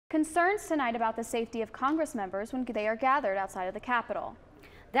Concerns tonight about the safety of Congress members when they are gathered outside of the Capitol.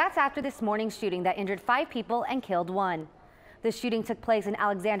 That's after this morning's shooting that injured 5 people and killed 1. The shooting took place in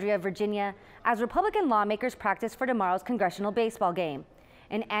Alexandria, Virginia, as Republican lawmakers practice for tomorrow's congressional baseball game,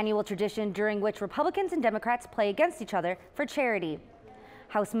 an annual tradition during which Republicans and Democrats play against each other for charity.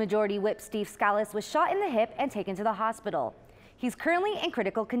 House Majority Whip Steve Scalise was shot in the hip and taken to the hospital. He's currently in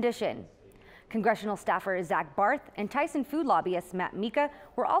critical condition. Congressional staffer Zach Barth and Tyson food lobbyist Matt Mika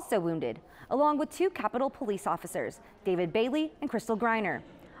were also wounded, along with 2 Capitol police officers, David Bailey and Crystal Griner.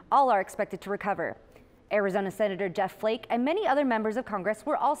 All are expected to recover. Arizona Senator Jeff Flake and many other members of Congress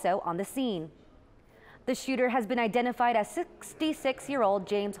were also on the scene. The shooter has been identified as 66-year-old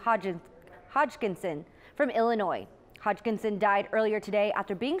James Hodgkinson from Illinois. Hodgkinson died earlier today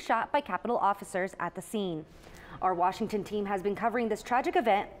after being shot by Capitol officers at the scene. Our Washington team has been covering this tragic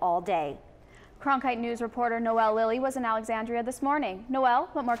event all day. Cronkite News reporter Noëlle Lilley was in Alexandria this morning. Noëlle,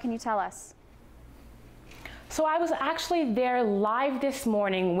 what more can you tell us? So I was actually there live this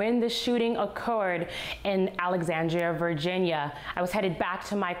morning when the shooting occurred in Alexandria, Virginia. I was headed back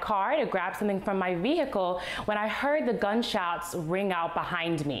to my car to grab something from my vehicle when I heard the gunshots ring out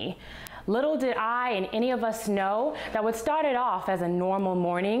behind me. Little did I and any of us know that what started off as a normal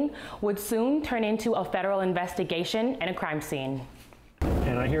morning would soon turn into a federal investigation and a crime scene.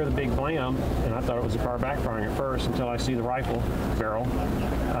 And I hear the big blam, and I thought it was a car backfiring at first until I see the rifle barrel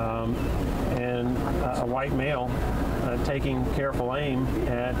and a white male taking careful aim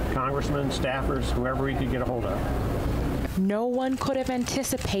at congressmen, staffers, whoever he could get a hold of. No one could have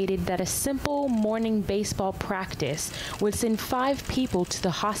anticipated that a simple morning baseball practice would send 5 people to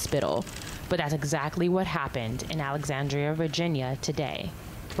the hospital, but that's exactly what happened in Alexandria, Virginia today.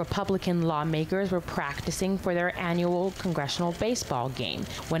 Republican lawmakers were practicing for their annual congressional baseball game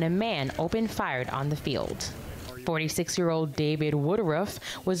when a man opened fire on the field. 46-year-old David Woodruff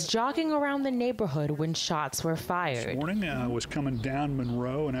was jogging around the neighborhood when shots were fired. This morning, I was coming down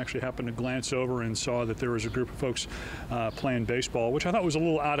Monroe and actually happened to glance over and saw that there was a group of folks playing baseball, which I thought was a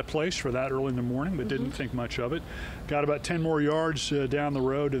little out of place for that early in the morning, but didn't think much of it. Got about 10 more yards down the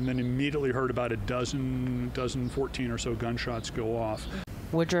road and then immediately heard about a dozen, 14 or so gunshots go off.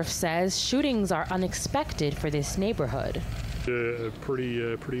 Woodruff says shootings are unexpected for this neighborhood. A pretty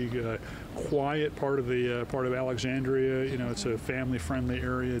quiet part of Alexandria. You know, it's a family-friendly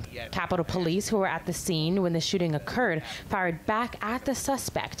area. Capitol Police, who were at the scene when the shooting occurred, fired back at the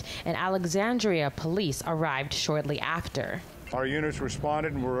suspect, and Alexandria Police arrived shortly after. Our units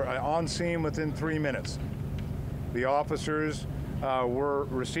responded and were on scene within 3 minutes. The officers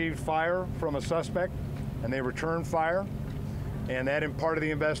received fire from a suspect, and they returned fire, and that part of the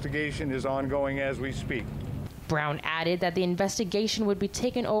investigation is ongoing as we speak. Brown added that the investigation would be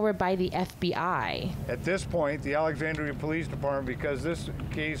taken over by the FBI. At this point, the Alexandria Police Department, because this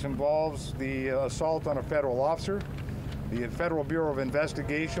case involves the assault on a federal officer, the Federal Bureau of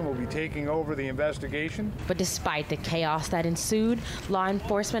Investigation will be taking over the investigation. But despite the chaos that ensued, law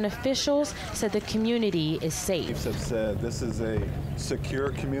enforcement officials said the community is safe. Chiefs have said this is a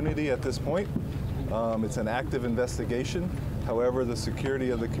secure community at this point. It's an active investigation. However, the security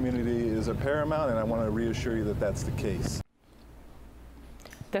of the community is paramount, and I want to reassure you that that's the case.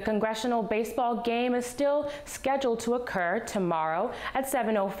 The congressional baseball game is still scheduled to occur tomorrow at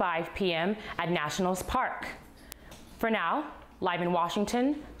 7:05 p.m. at Nationals Park. For now, live in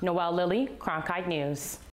Washington, Noëlle Lilley, Cronkite News.